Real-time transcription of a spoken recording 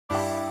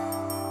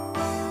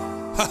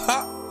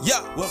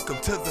Yeah. Welcome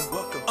to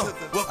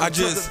the I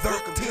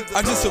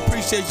just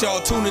appreciate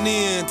y'all tuning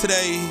in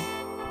today.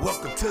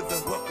 Welcome to the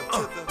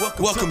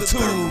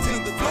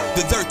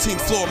the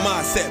 13th Floor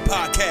Mindset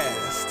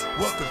Podcast.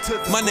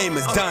 My name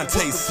is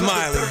Dante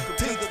Smiley,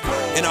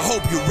 and I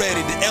hope you're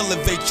ready to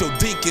elevate your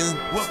thinking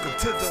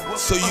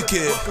so you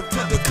can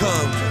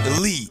become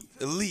elite.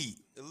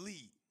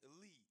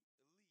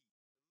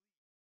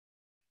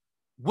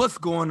 What's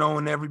going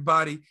on,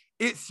 everybody?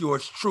 It's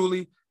yours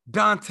truly,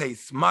 Dante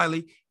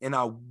Smiley, and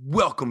I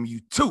welcome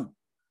you to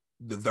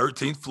the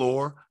 13th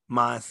Floor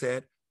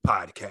Mindset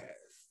Podcast.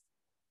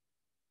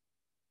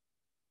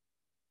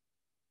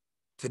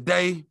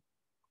 Today,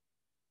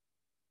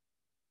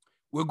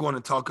 we're going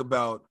to talk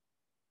about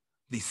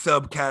the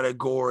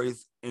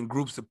subcategories and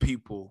groups of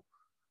people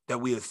that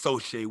we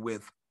associate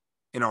with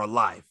in our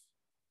life.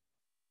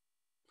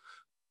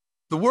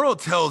 The world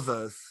tells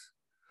us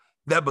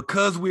that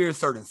because we're a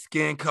certain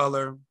skin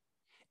color,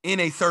 in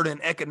a certain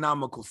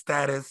economical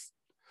status,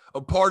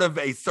 a part of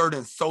a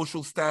certain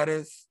social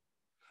status,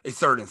 a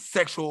certain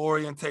sexual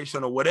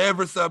orientation, or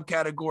whatever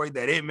subcategory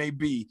that it may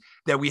be,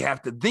 that we have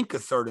to think a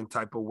certain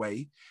type of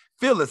way,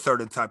 feel a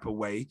certain type of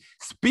way,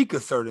 speak a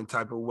certain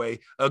type of way,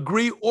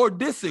 agree or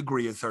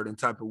disagree a certain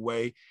type of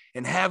way,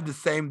 and have the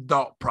same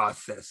thought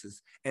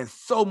processes, and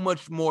so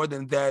much more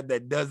than that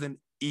that doesn't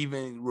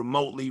even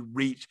remotely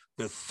reach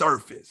the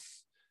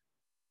surface.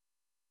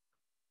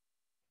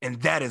 And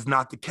that is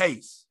not the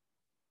case.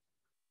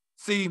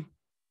 See,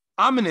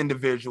 I'm an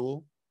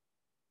individual.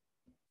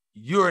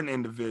 You're an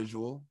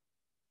individual.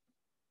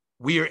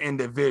 We are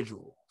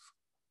individuals.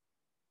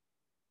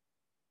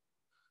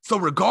 So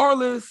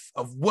regardless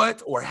of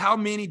what or how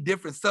many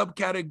different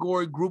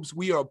subcategory groups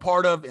we are a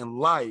part of in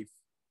life,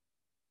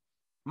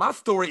 my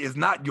story is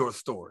not your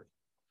story.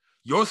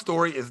 Your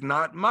story is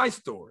not my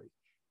story.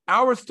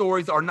 Our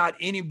stories are not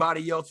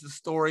anybody else's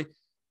story,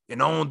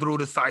 and on through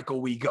the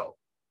cycle we go.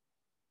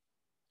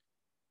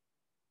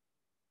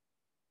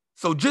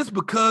 So just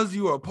because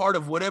you are a part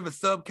of whatever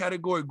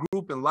subcategory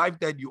group in life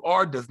that you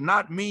are does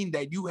not mean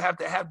that you have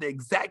to have the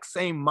exact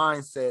same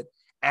mindset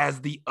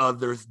as the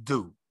others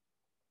do.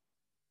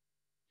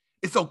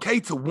 It's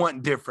okay to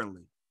want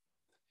differently.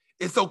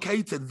 It's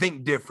okay to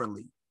think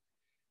differently.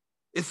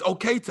 It's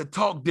okay to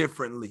talk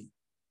differently.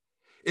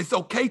 It's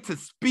okay to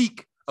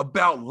speak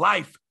about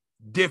life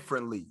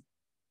differently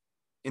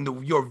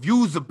and your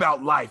views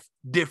about life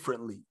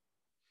differently.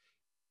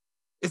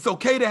 It's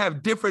okay to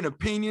have different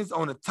opinions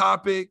on a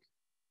topic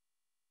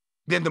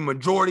than the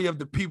majority of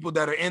the people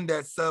that are in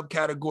that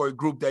subcategory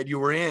group that you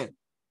were in.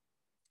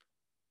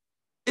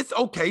 It's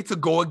okay to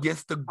go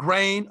against the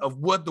grain of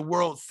what the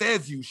world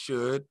says you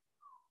should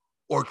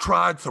or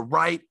try to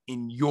write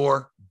in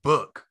your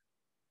book.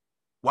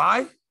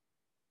 Why?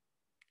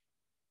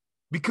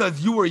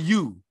 Because you are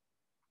you.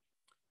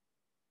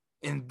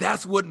 And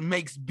that's what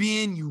makes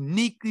being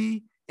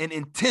uniquely and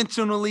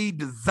intentionally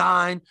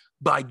designed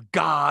by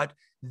God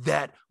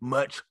that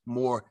much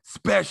more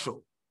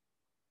special.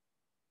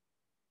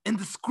 In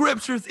the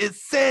scriptures, it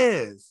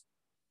says,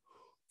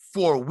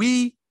 for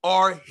we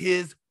are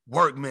his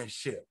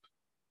workmanship.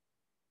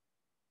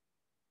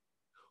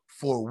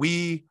 For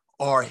we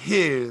are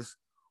his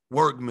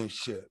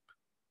workmanship.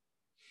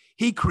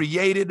 He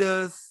created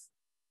us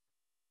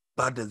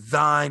by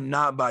design,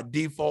 not by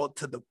default,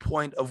 to the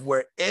point of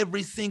where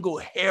every single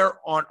hair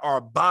on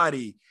our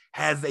body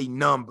has a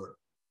number.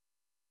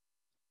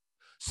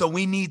 So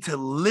we need to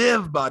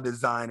live by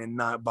design and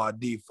not by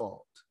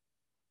default.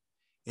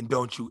 And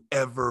don't you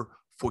ever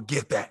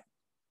forget that.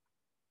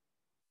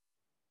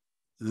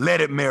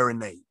 Let it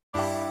marinate.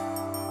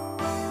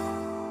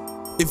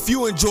 If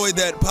you enjoyed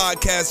that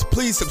podcast,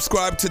 please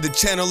subscribe to the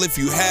channel if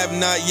you have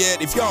not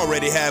yet. If you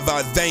already have,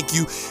 I thank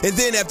you. And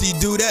then after you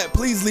do that,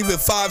 please leave a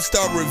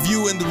 5-star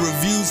review in the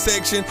review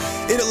section.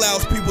 It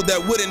allows people that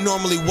wouldn't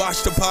normally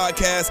watch the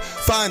podcast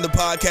find the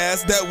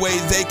podcast. That way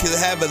they can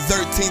have a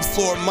 13th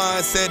floor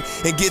mindset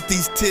and get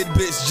these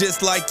tidbits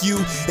just like you.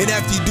 And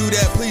after you do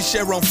that, please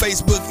share on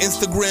Facebook,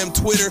 Instagram,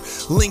 Twitter,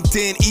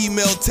 LinkedIn,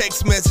 email,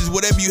 text message,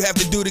 whatever you have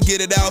to do to get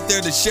it out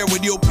there to share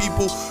with your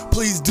people.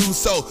 Please do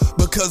so,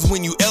 because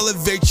when you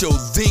elevate your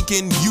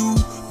thinking, you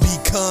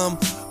become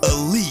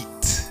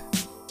elite.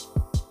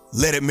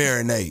 Let it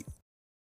marinate.